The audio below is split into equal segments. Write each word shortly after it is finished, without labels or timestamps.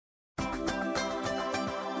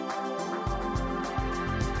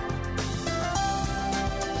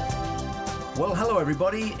Well, hello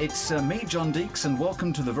everybody. It's me, John Deeks, and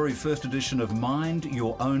welcome to the very first edition of Mind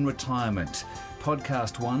Your Own Retirement.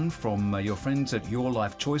 Podcast 1 from your friends at Your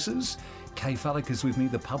Life Choices. Kay Fallick is with me,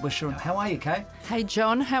 the publisher. How are you, Kay? Hey,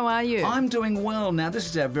 John, how are you? I'm doing well. Now, this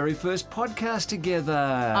is our very first podcast together.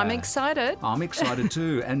 I'm excited. I'm excited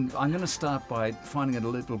too. And I'm going to start by finding out a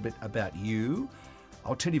little bit about you.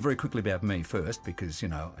 I'll tell you very quickly about me first because, you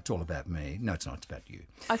know, it's all about me. No, it's not. It's about you.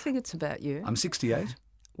 I think it's about you. I'm 68.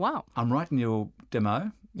 Wow. I'm writing your demo,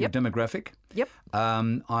 your demographic. Yep.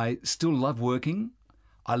 I still love working.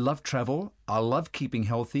 I love travel. I love keeping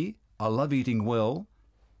healthy. I love eating well.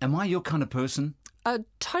 Am I your kind of person?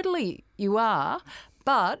 Totally you are,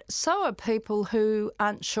 but so are people who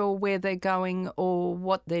aren't sure where they're going or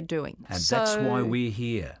what they're doing. And that's why we're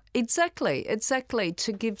here. Exactly,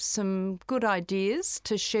 to give some good ideas,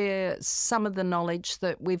 to share some of the knowledge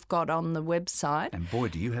that we've got on the website. And boy,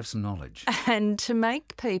 do you have some knowledge. And to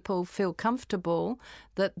make people feel comfortable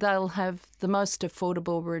that they'll have the most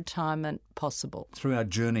affordable retirement possible. Through our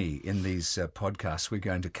journey in these podcasts, we're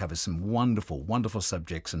going to cover some wonderful, wonderful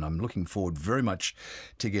subjects, and I'm looking forward very much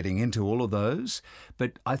to getting into all of those.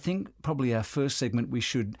 But I think probably our first segment we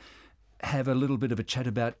should have a little bit of a chat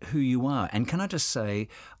about who you are. And can I just say,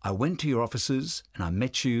 I went to your offices and I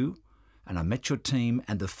met you and I met your team,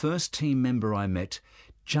 and the first team member I met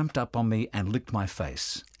jumped up on me and licked my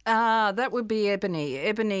face. That would be Ebony.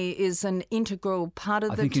 Ebony is an integral part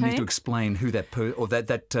of the team. I think you need to explain who that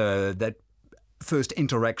that first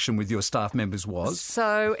interaction with your staff members was.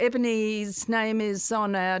 So Ebony's name is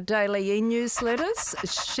on our daily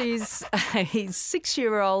e-newsletters. She's a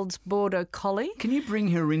 6-year-old border collie. Can you bring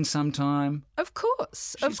her in sometime? Of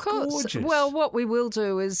course, She's gorgeous. Well, what we will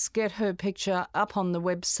do is get her picture up on the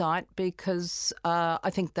website because I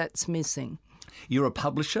think that's missing. You're a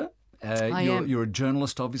publisher. I am. You're a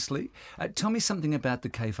journalist, obviously. Tell me something about the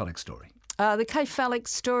Kay Fallick story. The Kay Fallick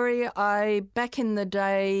story, I, back in the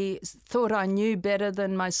day, thought I knew better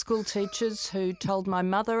than my school teachers who told my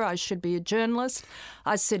mother I should be a journalist.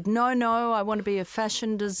 I said, no, I want to be a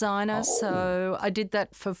fashion designer. So I did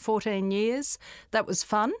that for 14 years. That was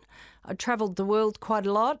fun. I travelled the world quite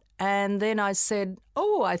a lot. And then I said,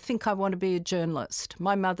 I think I want to be a journalist.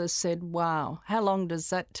 My mother said, wow, how long does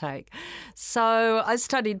that take? So I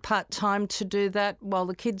studied part-time to do that while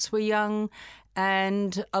the kids were young.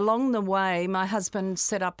 And along the way, my husband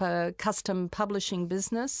set up a custom publishing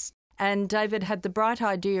business, and David had the bright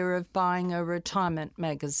idea of buying a retirement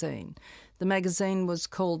magazine. The magazine was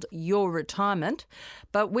called Your Retirement,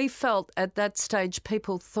 but we felt at that stage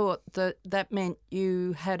people thought that that meant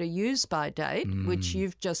you had a use-by date, which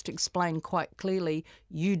you've just explained quite clearly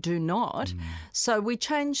you do not. So we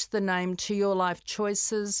changed the name to Your Life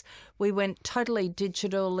Choices. We went totally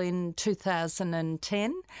digital in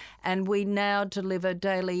 2010, and we now deliver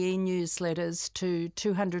daily e-newsletters to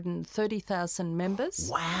 230,000 members.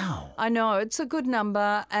 Wow. I know, it's a good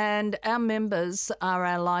number, and our members are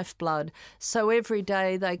our lifeblood. So every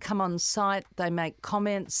day they come on site, they make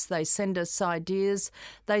comments, they send us ideas,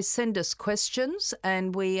 they send us questions,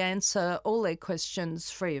 and we answer all their questions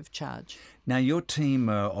free of charge. Now, your team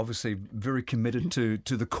are obviously very committed to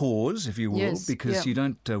the cause, if you will, Yes, because you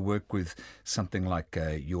don't work with something like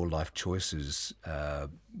Your Life Choices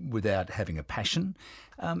without having a passion.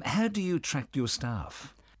 How do you attract your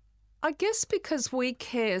staff? I guess because we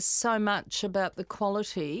care so much about the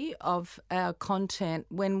quality of our content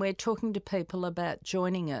when we're talking to people about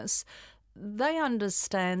joining us, they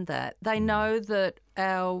understand that. They know that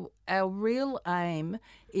our real aim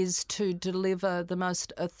is to deliver the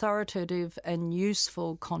most authoritative and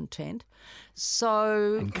useful content.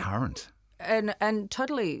 And current. And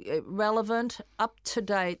totally relevant, up to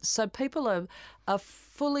date, so people are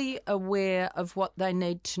fully aware of what they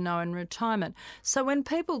need to know in retirement. So when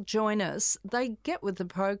people join us, they get with the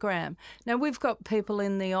program. Now, we've got people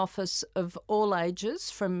in the office of all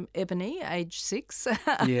ages, from Ebony, age 6.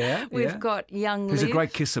 We've got young Liv. Who's a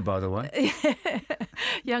great kisser, by the way.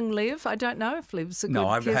 Young Liv. I don't know if Liv's a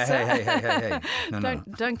good kisser. Hey.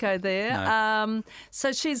 Don't go there. No.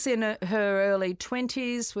 So she's in her early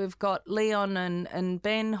 20s. We've got Leon and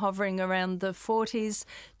Ben hovering around the 40s.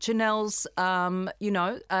 Janelle's,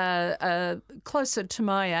 closer to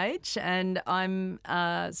my age, and I'm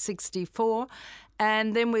 64.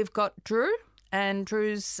 And then we've got Drew, and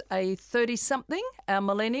Drew's a 30-something, our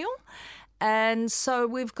millennial. And so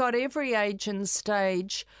we've got every age and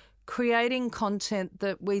stage creating content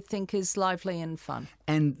that we think is lively and fun.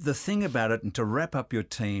 And the thing about it, and to wrap up your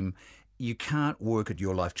team, you can't work at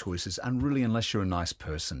Your Life Choices unless you're a nice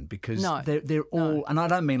person, because they're all, and I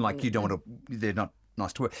don't mean like you don't want to, they're not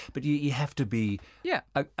nice to work. But you have to be Yeah.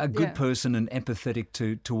 a good Yeah. person and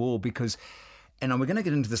empathetic to all because, and we're going to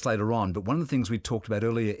get into this later on, but one of the things we talked about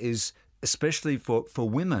earlier is, especially for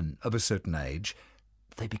women of a certain age,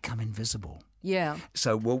 they become invisible. Yeah.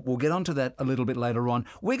 So we'll get onto that a little bit later on.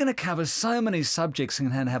 We're going to cover so many subjects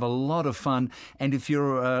and have a lot of fun. And if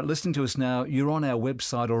you're listening to us now, you're on our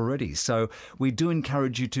website already. So we do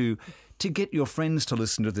encourage you to get your friends to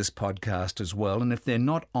listen to this podcast as well. And if they're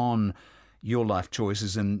not on Your Life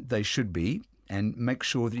Choices, and they should be, and make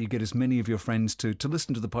sure that you get as many of your friends to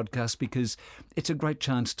listen to the podcast because it's a great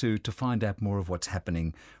chance to find out more of what's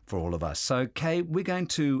happening for all of us. So, Kay, we're going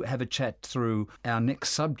to have a chat through our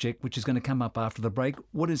next subject, which is going to come up after the break.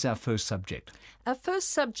 What is our first subject? Our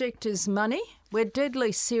first subject is money. We're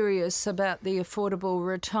deadly serious about the affordable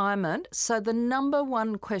retirement. So the number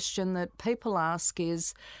one question that people ask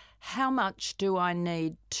is, how much do I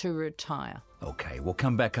need to retire? Okay, we'll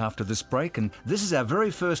come back after this break, and this is our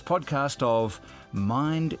very first podcast of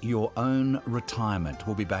Mind Your Own Retirement.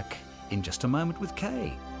 We'll be back in just a moment with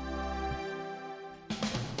Kay.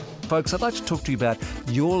 Folks, I'd like to talk to you about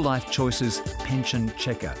Your Life Choices Pension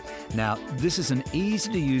Checker. Now, this is an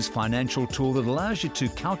easy-to-use financial tool that allows you to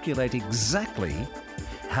calculate exactly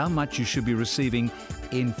how much you should be receiving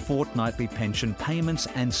in fortnightly pension payments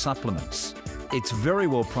and supplements. It's very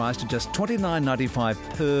well priced at just $29.95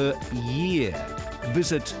 per year.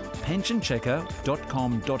 Visit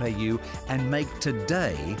pensionchecker.com.au and make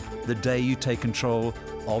today the day you take control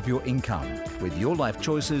of your income with Your Life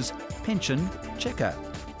Choices Pension Checker.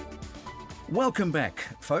 Welcome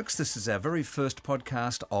back, folks. This is our very first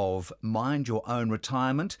podcast of Mind Your Own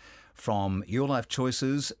Retirement from Your Life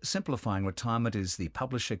Choices. Simplifying Retirement is the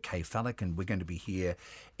publisher, Kay Fallick, and we're going to be here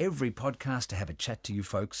every podcast to have a chat to you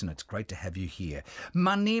folks, and it's great to have you here.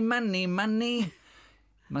 Money, money, money.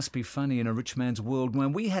 Must be funny in a rich man's world.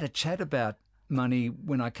 When we had a chat about money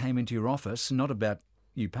when I came into your office, not about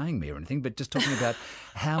you paying me or anything, but just talking about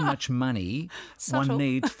how much money one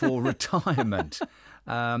needs for retirement.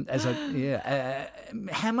 How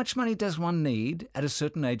much money does one need at a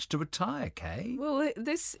certain age to retire, Kay? Well,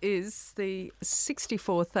 this is the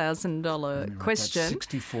 $64,000 question.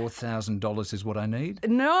 $64,000 is what I need?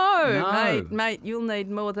 No, mate, you'll need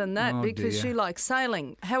more than that because dear. you like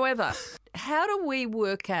sailing. However, how do we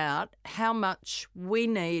work out how much we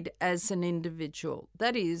need as an individual?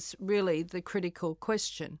 That is really the critical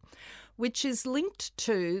question, which is linked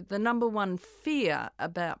to the number one fear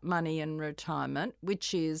about money and retirement,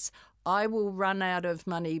 which is I will run out of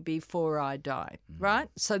money before I die, right?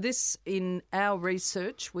 So this, in our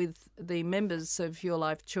research with the members of Your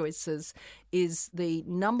Life Choices, is the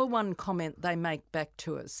number one comment they make back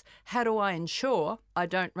to us. How do I ensure I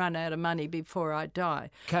don't run out of money before I die?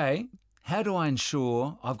 Kay, how do I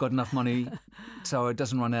ensure I've got enough money so it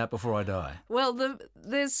doesn't run out before I die? Well,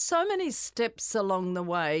 there's so many steps along the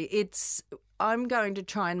way. I'm going to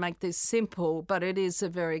try and make this simple, but it is a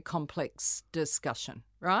very complex discussion,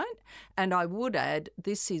 right? And I would add,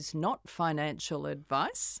 this is not financial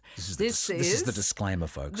advice. This is the disclaimer,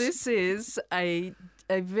 folks. This is a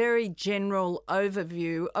very general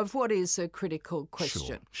overview of what is a critical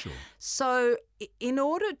question. Sure. So in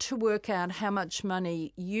order to work out how much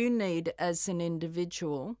money you need as an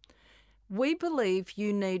individual, we believe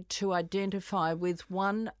you need to identify with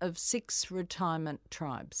one of 6 retirement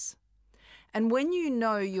tribes. And when you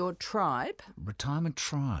know your tribe... Retirement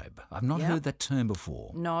tribe. I've not heard that term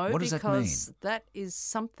before. No, what does that mean? because that is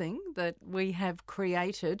something that we have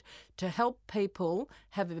created to help people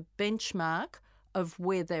have a benchmark of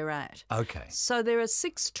where they're at. Okay. So there are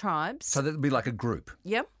 6 tribes. So that would be like a group.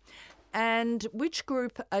 Yep. And which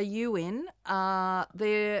group are you in?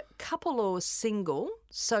 They're couple or single.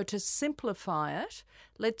 So to simplify it,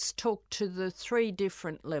 let's talk to the 3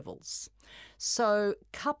 different levels. So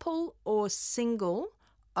couple or single,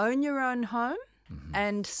 own your own home,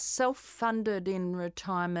 and self-funded in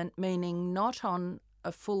retirement, meaning not on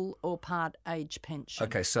a full or part age pension.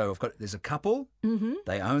 Okay, so there's a couple,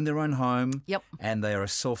 they own their own home, Yep. and they are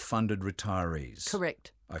self-funded retirees.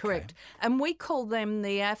 Correct. Okay. Correct. And we call them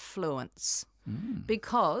the affluents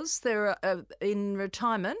because there are, in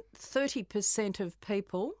retirement, 30% of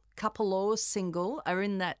people, couple or single, are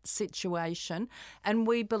in that situation, and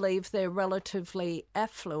we believe they're relatively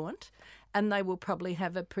affluent and they will probably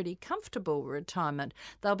have a pretty comfortable retirement.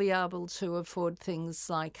 They'll be able to afford things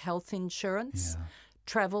like health insurance,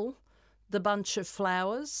 travel, the bunch of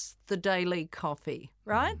flowers, the daily coffee,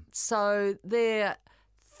 right? So they're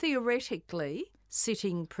theoretically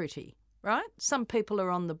sitting pretty, right? Some people are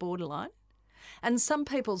on the borderline, and some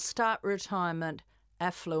people start retirement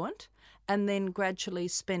affluent and then gradually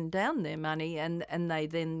spend down their money, and they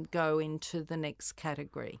then go into the next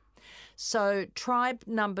category. So tribe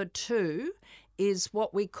number 2 is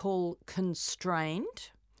what we call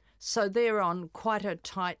constrained. So they're on quite a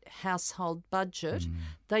tight household budget.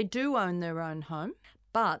 They do own their own home,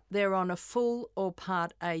 but they're on a full or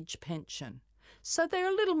part age pension. So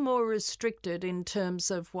they're a little more restricted in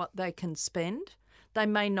terms of what they can spend. They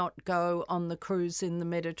may not go on the cruise in the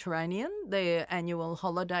Mediterranean. Their annual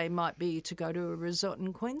holiday might be to go to a resort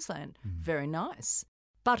in Queensland. Very nice.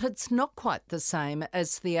 But it's not quite the same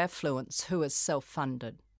as the affluents who are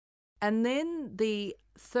self-funded. And then the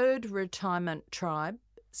third retirement tribe,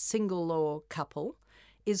 single or couple,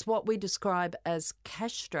 is what we describe as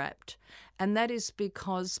cash-strapped, and that is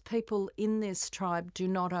because people in this tribe do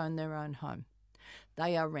not own their own home.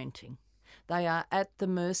 They are renting. They are at the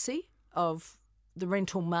mercy of the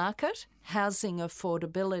rental market, housing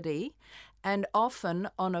affordability, and often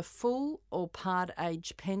on a full or part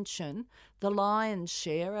age pension, the lion's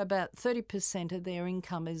share, about 30% of their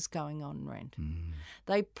income, is going on rent.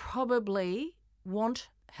 They probably want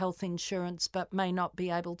health insurance but may not be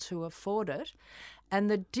able to afford it. And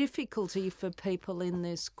the difficulty for people in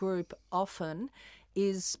this group often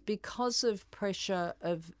is because of pressure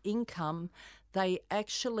of income, they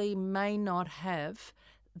actually may not have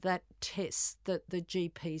that test that the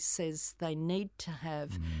GP says they need to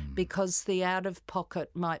have because the out-of-pocket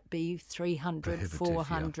might be $300,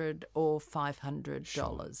 $400 or $500.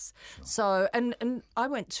 Sure. So, and I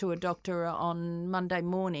went to a doctor on Monday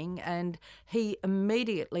morning and he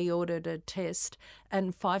immediately ordered a test,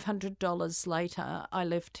 and $500 later I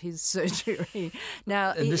left his surgery.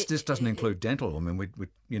 Now, and this doesn't include dental. I mean, which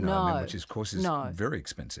of course is very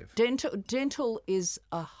expensive. Dental is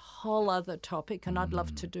a whole other topic, and I'd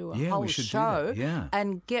love to do a whole show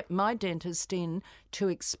and get my dentist in to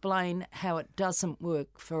explain how it doesn't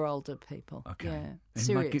work for older people. Okay. Yeah,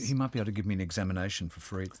 he might be able to give me an examination for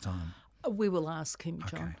free at the time. We will ask him,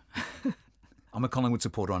 John. Okay. I'm a Collingwood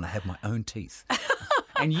supporter and I have my own teeth.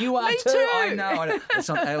 And you are Me too. too. I know. Let's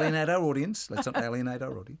not alienate our audience.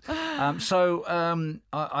 I'm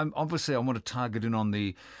obviously I want to target in on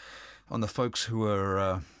the folks who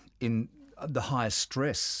are in the highest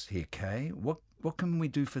stress here, Kay. What can we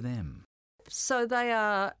do for them? So they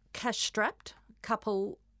are cash-strapped,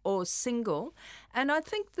 couple or single. And I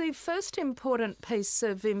think the first important piece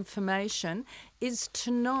of information is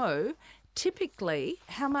to know typically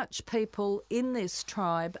how much people in this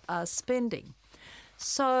tribe are spending.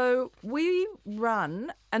 So we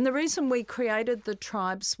run, and the reason we created the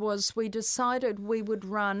tribes was we decided we would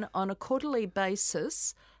run on a quarterly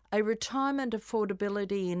basis a retirement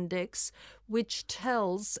affordability index which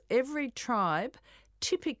tells every tribe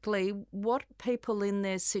typically what people in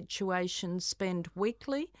their situation spend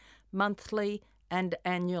weekly, monthly and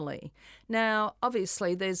annually. Now,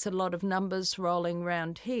 obviously there's a lot of numbers rolling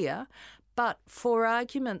around here, but for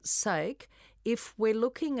argument's sake, if we're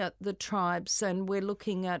looking at the tribes and we're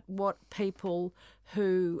looking at what people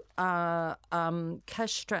who are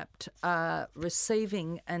cash-strapped are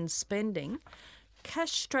receiving and spending,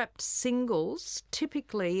 cash-strapped singles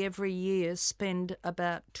typically every year spend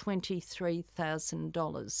about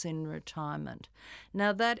 $23,000 in retirement.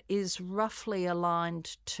 Now that is roughly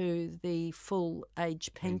aligned to the full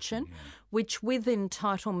age pension, which with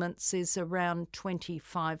entitlements is around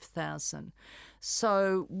 $25,000.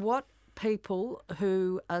 So what people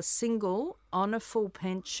who are single on a full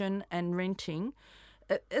pension and renting,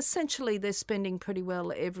 essentially they're spending pretty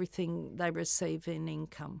well everything they receive in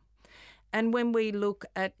income. And when we look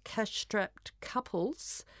at cash-strapped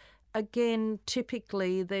couples, again,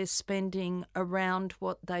 typically they're spending around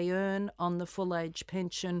what they earn on the full age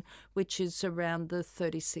pension, which is around the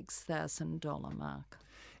 $36,000 mark.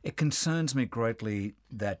 It concerns me greatly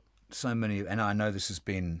that so many, and I know this has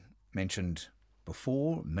been mentioned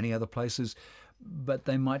before, many other places, but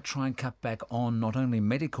they might try and cut back on not only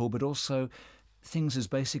medical, but also things as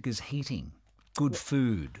basic as heating, good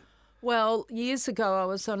food. Well, years ago I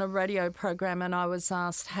was on a radio program and I was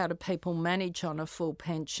asked how do people manage on a full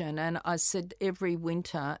pension, and I said every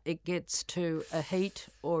winter it gets to a heat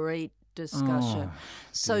or eat discussion.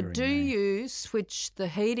 So do you switch the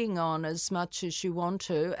heating on as much as you want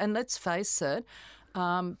to? And let's face it,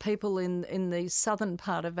 people in the southern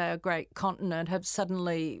part of our great continent have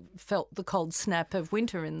suddenly felt the cold snap of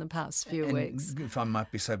winter in the past few weeks. If I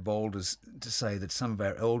might be so bold as to say that some of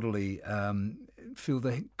our elderly feel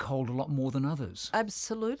the cold a lot more than others.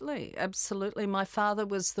 Absolutely, absolutely. My father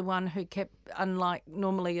was the one who kept, unlike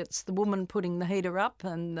normally it's the woman putting the heater up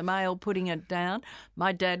and the male putting it down,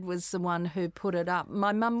 my dad was the one who put it up.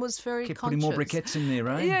 My mum was very Kept conscious. putting more briquettes in there,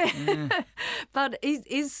 eh? Yeah. But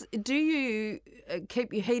do you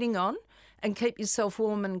keep your heating on and keep yourself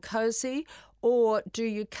warm and cosy, or do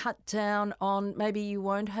you cut down on, maybe you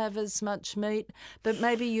won't have as much meat, but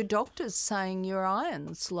maybe your doctor's saying your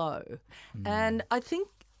iron's low? And I think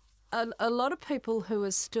a lot of people who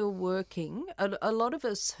are still working, a lot of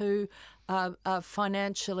us who are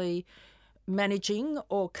financially managing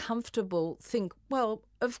or comfortable think, well,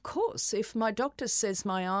 of course, if my doctor says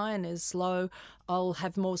my iron is low, I'll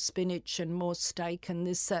have more spinach and more steak and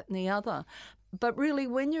this, that and the other. But really,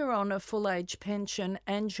 when you're on a full-age pension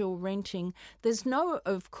and you're renting, there's no,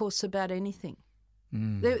 of course, about anything.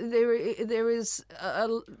 There is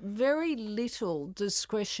very little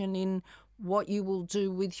discretion in what you will do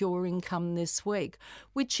with your income this week,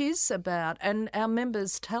 which is about, and our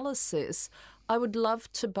members tell us this, I would love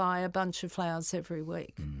to buy a bunch of flowers every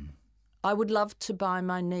week. I would love to buy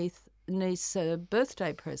my niece a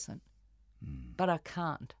birthday present, but I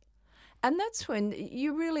can't. And that's when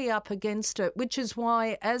you're really up against it, which is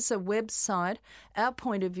why, as a website, our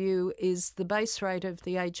point of view is the base rate of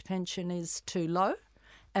the age pension is too low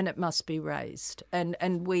and it must be raised.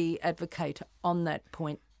 And we advocate on that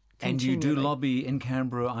point continually. And you do lobby in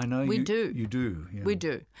Canberra, I know. We do. You do. Yeah. We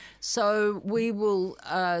do. So we will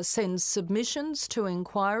send submissions to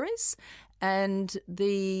inquiries. And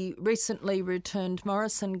the recently returned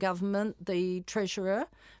Morrison government, the Treasurer,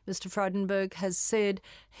 Mr Frydenberg, has said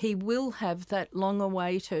he will have that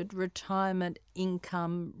long-awaited retirement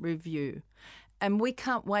income review. And we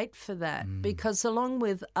can't wait for that because along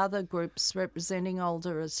with other groups representing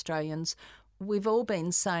older Australians, we've all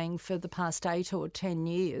been saying for the past 8 or 10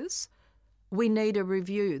 years, we need a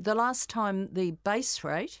review. The last time the base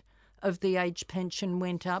rate of the age pension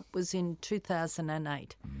went up was in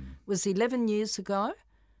 2008. It was 11 years ago.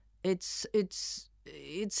 It's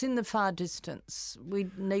in the far distance. We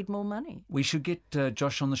need more money. We should get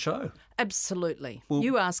Josh on the show. Absolutely. Well,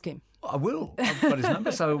 you ask him. I will. I've got his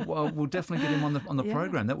number, so we'll definitely get him on the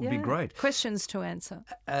program. That would be great. Questions to answer.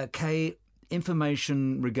 Kay,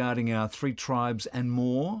 information regarding our 3 tribes and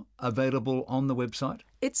more available on the website?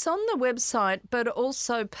 It's on the website, but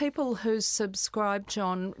also people who subscribe,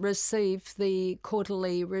 John, receive the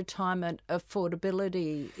quarterly retirement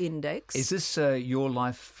affordability index. Is this your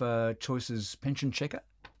Life Choices pension checker?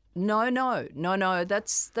 No.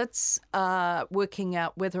 That's working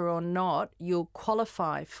out whether or not you'll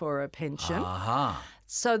qualify for a pension. Aha.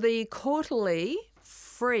 So the quarterly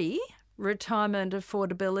free retirement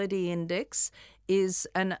affordability index is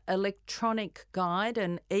an electronic guide,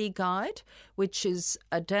 an e-guide, which is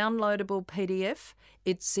a downloadable PDF.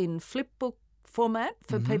 It's in flipbook format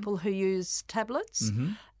for people who use tablets.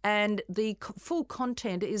 And the full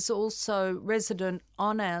content is also resident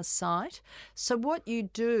on our site. So what you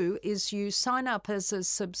do is you sign up as a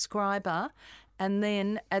subscriber, and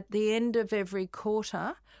then at the end of every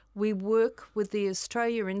quarter, we work with the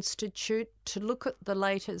Australia Institute to look at the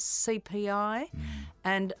latest CPI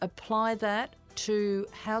and apply that to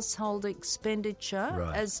household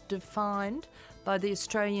expenditure as defined by the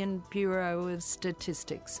Australian Bureau of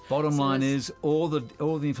Statistics. Bottom line is all the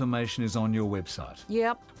information is on your website.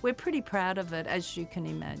 Yep, we're pretty proud of it, as you can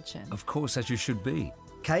imagine. Of course, as you should be.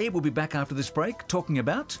 Kay, we'll be back after this break talking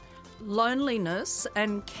about loneliness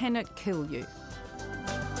and can it kill you?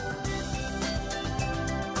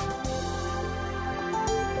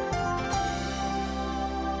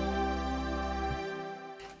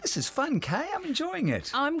 This is fun, Kay. I'm enjoying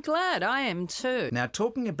it. I'm glad. I am too. Now,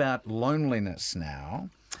 talking about loneliness now,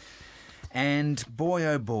 and boy,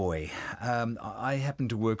 oh boy, I happen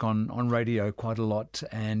to work on radio quite a lot,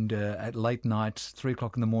 and at late night, 3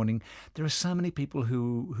 o'clock in the morning, there are so many people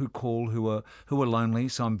who call who are lonely.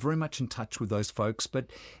 So I'm very much in touch with those folks. But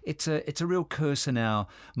it's a real curse in our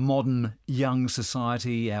modern young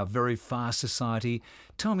society, our very fast society.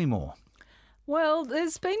 Tell me more. Well,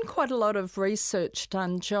 there's been quite a lot of research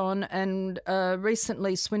done, John, and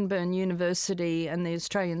recently Swinburne University and the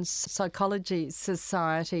Australian Psychology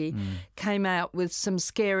Society came out with some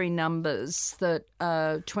scary numbers that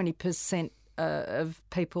 20% of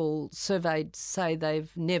people surveyed say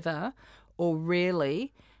they've never or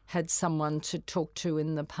rarely had someone to talk to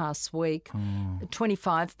in the past week.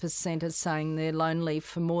 25% are saying they're lonely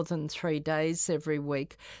for more than 3 days every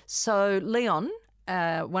week. So Leon,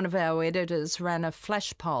 one of our editors, ran a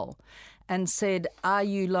flash poll and said, are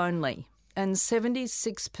you lonely? And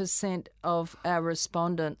 76% of our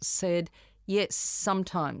respondents said, yes,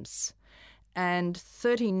 sometimes. and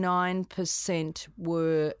 39%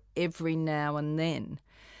 were every now and then.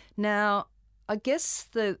 Now, I guess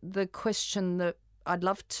the question that I'd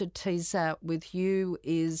love to tease out with you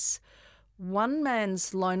is, one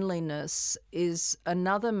man's loneliness is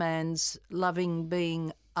another man's loving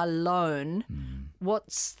being alone.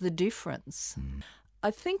 What's the difference?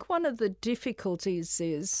 I think one of the difficulties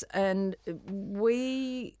is, and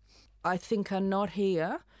we, I think, are not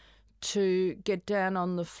here to get down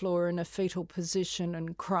on the floor in a fetal position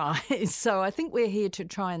and cry. So I think we're here to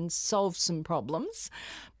try and solve some problems.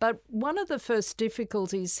 But one of the first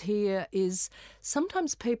difficulties here is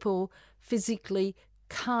sometimes people physically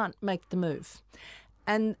can't make the move.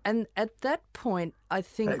 And at that point, I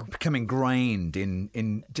think... become ingrained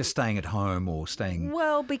in just staying at home or staying...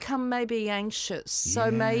 Well, become maybe anxious. So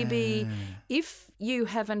maybe if you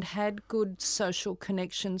haven't had good social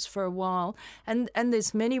connections for a while, and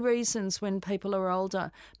there's many reasons when people are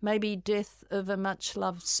older, maybe death of a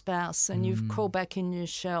much-loved spouse and you've crawled back in your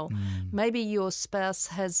shell. Maybe your spouse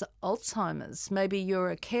has Alzheimer's. Maybe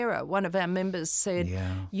you're a carer. One of our members said,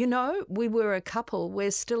 you know, we were a couple,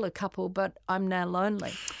 we're still a couple, but I'm now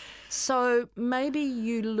lonely. So maybe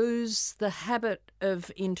you lose the habit of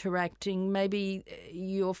interacting. Maybe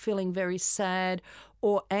you're feeling very sad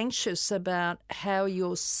or anxious about how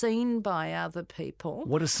you're seen by other people.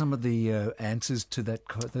 What are some of the answers to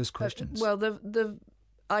those questions? Well,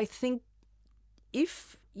 I think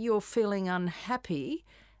if you're feeling unhappy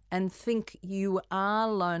and think you are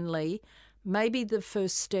lonely, maybe the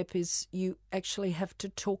first step is you actually have to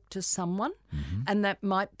talk to someone, and that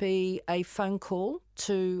might be a phone call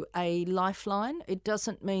to a lifeline. It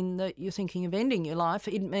doesn't mean that you're thinking of ending your life.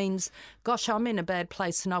 It means, gosh, I'm in a bad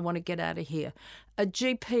place and I want to get out of here. A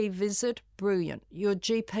GP visit, brilliant. Your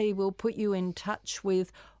GP will put you in touch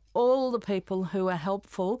with all the people who are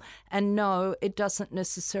helpful, and no, it doesn't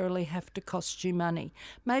necessarily have to cost you money.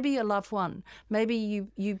 Maybe a loved one. Maybe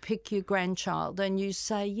you pick your grandchild and you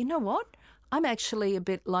say, you know what? I'm actually a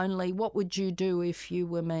bit lonely. What would you do if you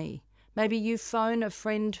were me? Maybe you phone a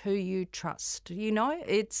friend who you trust. You know,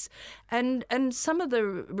 it's and some of the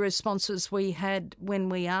responses we had when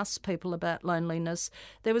we asked people about loneliness,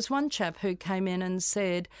 there was one chap who came in and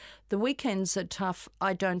said, the weekends are tough,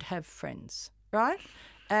 I don't have friends, right?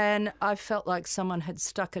 And I felt like someone had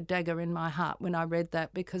stuck a dagger in my heart when I read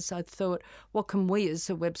that, because I thought, what can we as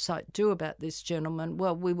a website do about this gentleman?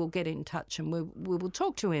 Well, we will get in touch and we will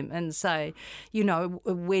talk to him and say, you know,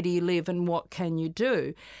 where do you live and what can you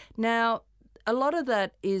do? Now, a lot of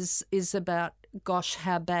that is about, gosh,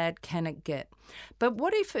 how bad can it get? But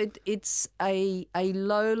what if it's a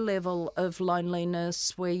low level of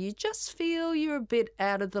loneliness where you just feel you're a bit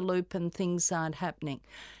out of the loop and things aren't happening?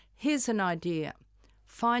 Here's an idea.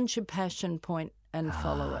 Find your passion point and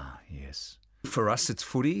follow it. Yes. For us, it's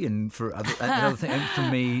footy, and for other things, and for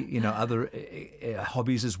me, you know, other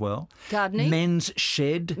hobbies as well. Gardening. Men's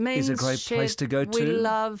Shed is a great place to go to. We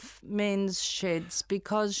love men's sheds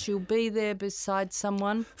because you'll be there beside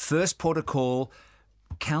someone. First port of call,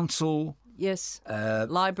 council. Yes.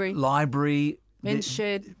 Library. Men's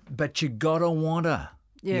shed. But you gotta wanna.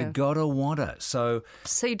 Yeah. You gotta wanna. So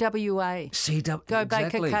CWA. Go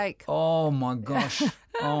bake a cake. Oh my gosh.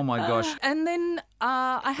 Oh my gosh. And then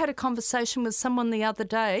I had a conversation with someone the other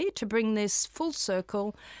day to bring this full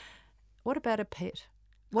circle. What about a pet?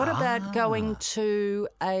 What about going to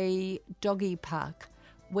a doggy park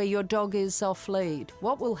where your dog is off lead?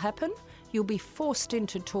 What will happen? You'll be forced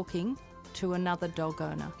into talking to another dog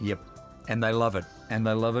owner. Yep. And they love it.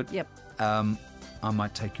 Yep. I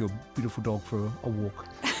might take your beautiful dog for a walk.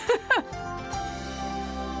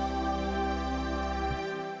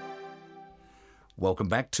 Welcome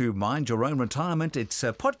back to Mind Your Own Retirement. It's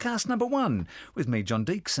podcast number 1 with me, John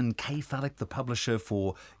Deeks, and Kay Fallick, the publisher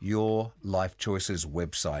for Your Life Choices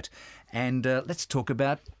website. And let's talk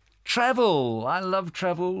about travel. I love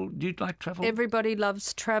travel. Do you like travel? Everybody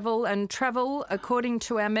loves travel, and travel, according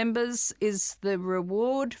to our members, is the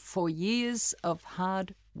reward for years of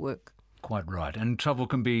hard work. Quite right. And travel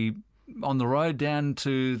can be on the road down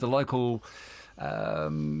to the local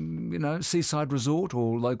seaside resort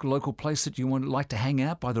or local place that you like to hang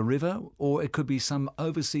out by the river, or it could be some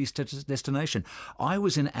overseas destination. I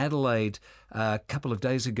was in Adelaide a couple of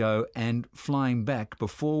days ago, and flying back,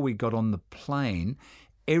 before we got on the plane,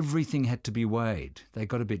 everything had to be weighed. They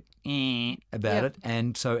got a bit about it,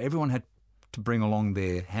 and so everyone had to bring along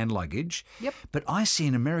their hand luggage. Yep. But I see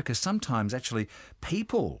in America sometimes actually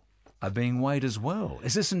people are being weighed as well.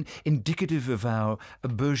 Is this indicative of our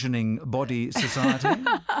burgeoning body society?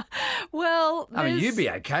 Well, I mean, you'd be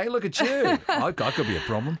okay. Look at you. I could be a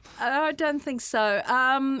problem. I don't think so.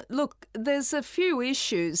 Look, there's a few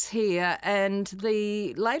issues here, and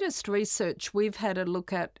the latest research we've had a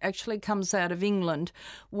look at actually comes out of England,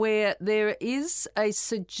 where there is a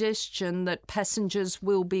suggestion that passengers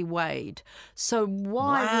will be weighed. So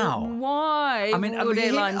why? Wow. Why? Would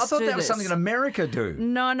airlines I thought do that was this? something that America do.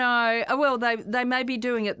 No. Well, they may be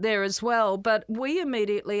doing it there as well, but we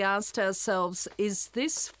immediately asked ourselves, is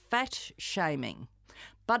this fat shaming?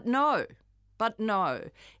 But no.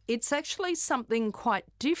 It's actually something quite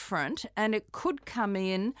different, and it could come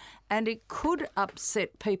in and it could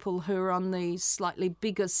upset people who are on the slightly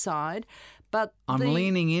bigger side. But I'm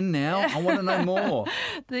leaning in now. I want to know more.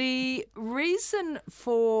 The reason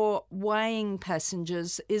for weighing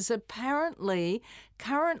passengers is apparently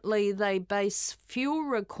currently they base fuel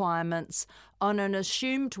requirements on an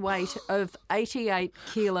assumed weight of 88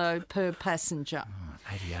 kilo per passenger.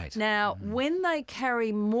 88. Now, when they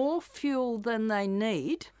carry more fuel than they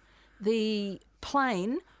need, the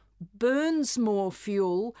plane burns more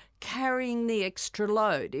fuel carrying the extra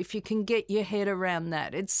load, if you can get your head around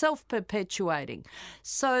that. It's self-perpetuating.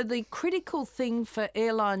 So the critical thing for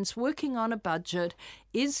airlines working on a budget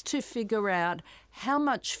is to figure out how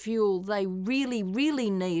much fuel they really,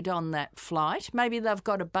 really need on that flight. Maybe they've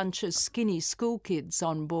got a bunch of skinny school kids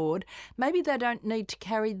on board. Maybe they don't need to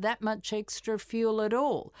carry that much extra fuel at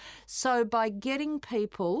all. So by getting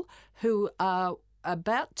people who are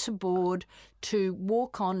about to board to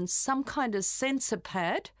walk on some kind of sensor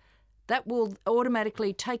pad, that will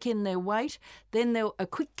automatically take in their weight. Then a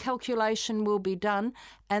quick calculation will be done,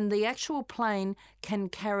 and the actual plane can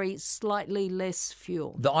carry slightly less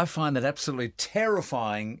fuel. I find that absolutely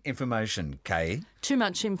terrifying information, Kay. Too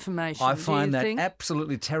much information. I find that think?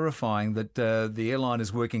 absolutely terrifying that the airline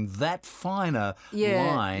is working that finer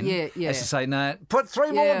line as to say, no, put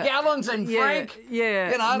 3 more gallons in, Frank. Yeah,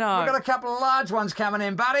 we've no. got a couple of large ones coming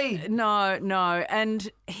in, buddy. No.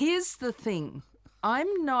 And here's the thing.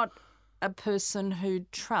 I'm not a person who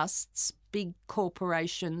trusts big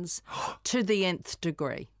corporations to the nth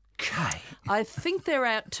degree. Okay. I think they're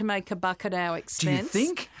out to make a buck at our expense. Do you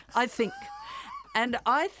think? I think. And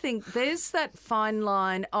I think there's that fine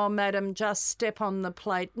line, oh, madam, just step on the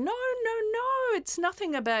plate. No, it's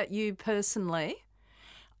nothing about you personally.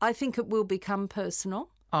 I think it will become personal.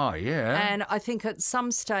 Oh, yeah. And I think at some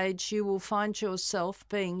stage you will find yourself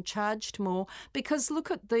being charged more because look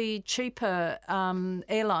at the cheaper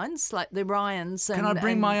airlines like the Ryans. Can I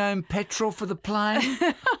bring my own petrol for the plane?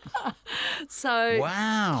 So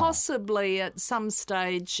wow. Possibly at some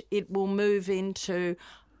stage it will move into,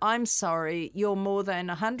 I'm sorry, you're more than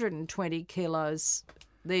 120 kilos.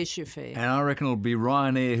 There's your fare. And I reckon it'll be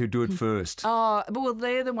Ryanair who do it first. Oh, well,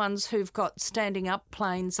 they're the ones who've got standing up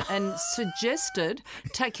planes and suggested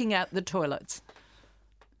taking out the toilets.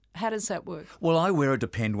 How does that work? Well, I wear a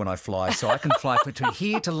Depend when I fly, so I can fly between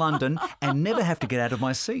here to London and never have to get out of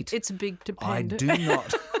my seat. It's a big Depend. I do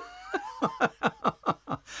not.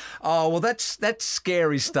 Oh, well, that's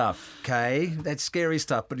scary stuff, Kay. That's scary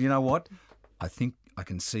stuff. But you know what? I think I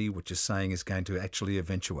can see what you're saying is going to actually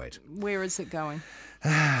eventuate. Where is it going?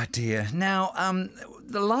 Ah, dear. Now,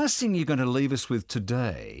 the last thing you're going to leave us with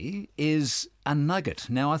today is a nugget.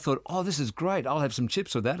 Now, I thought, this is great. I'll have some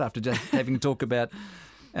chips with that after just having talk about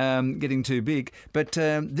getting too big. But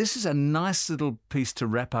this is a nice little piece to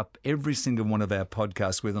wrap up every single one of our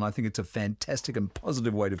podcasts with, and I think it's a fantastic and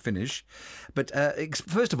positive way to finish. But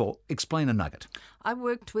first of all, explain a nugget. I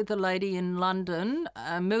worked with a lady in London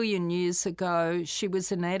a million years ago. She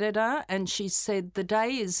was an editor, and she said the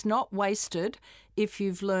day is not wasted if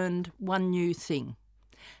you've learned one new thing,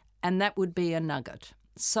 and that would be a nugget.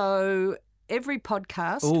 So every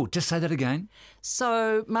podcast... Oh, just say that again.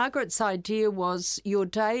 So Margaret's idea was your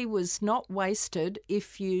day was not wasted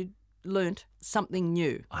if you learnt something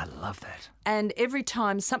new. I love that. And every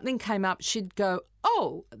time something came up, she'd go,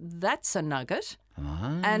 oh, that's a nugget.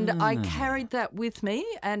 And I carried that with me,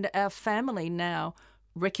 and our family now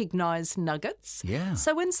recognise nuggets. Yeah.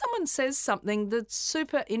 So when someone says something that's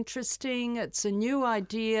super interesting, it's a new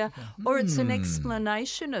idea, or it's an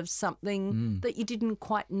explanation of something that you didn't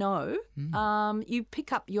quite know, you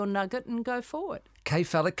pick up your nugget and go forward. Kay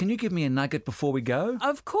Fallick, can you give me a nugget before we go?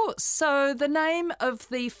 Of course. So the name of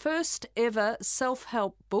the first ever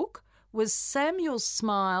self-help book was Samuel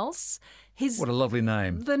Smiles. What a lovely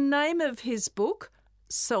name. The name of his book,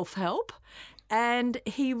 Self-Help, and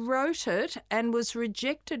he wrote it and was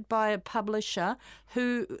rejected by a publisher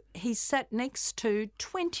who he sat next to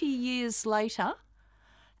 20 years later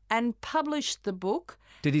and published the book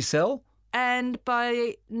Did he sell? And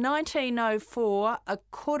by 1904,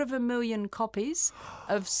 250,000 copies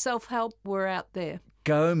of Self-Help were out there.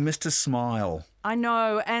 Go, Mr. Smile. I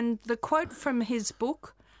know, and the quote from his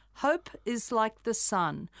book, "Hope is like the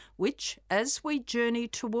sun, which, as we journey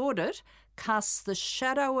toward it, casts the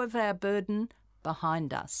shadow of our burden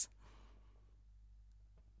behind us."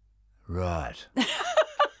 Right.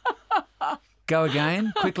 Go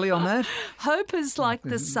again, quickly on that. Hope is like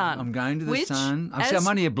the sun. I'm going to the which, sun. I'm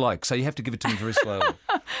only a bloke, so you have to give it to me very slowly.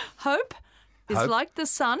 Hope is like the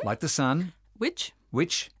sun. Like the sun. Which,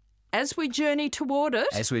 as we journey toward it,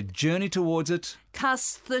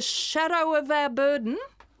 casts the shadow of our burden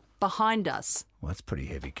behind us. Well, that's pretty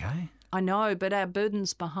heavy, Kay. I know, but our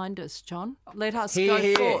burden's behind us, John. Let us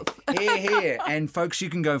go forth. Here. And folks, you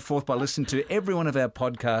can go forth by listening to every one of our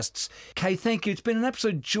podcasts. Kay, thank you. It's been an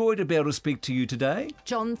absolute joy to be able to speak to you today.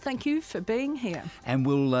 John, thank you for being here. And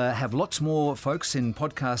we'll have lots more folks in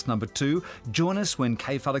podcast number 2. Join us when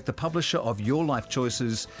Kay Fallick, the publisher of Your Life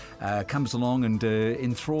Choices, comes along and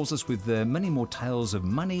enthralls us with many more tales of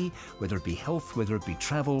money, whether it be health, whether it be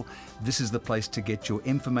travel. This is the place to get your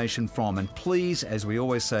information from. And please, as we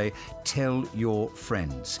always say, tell your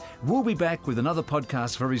friends. We'll be back with another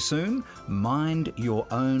podcast very soon. Mind Your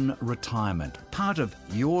Own Retirement. Part of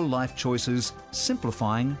Your Life Choices,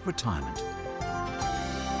 Simplifying Retirement.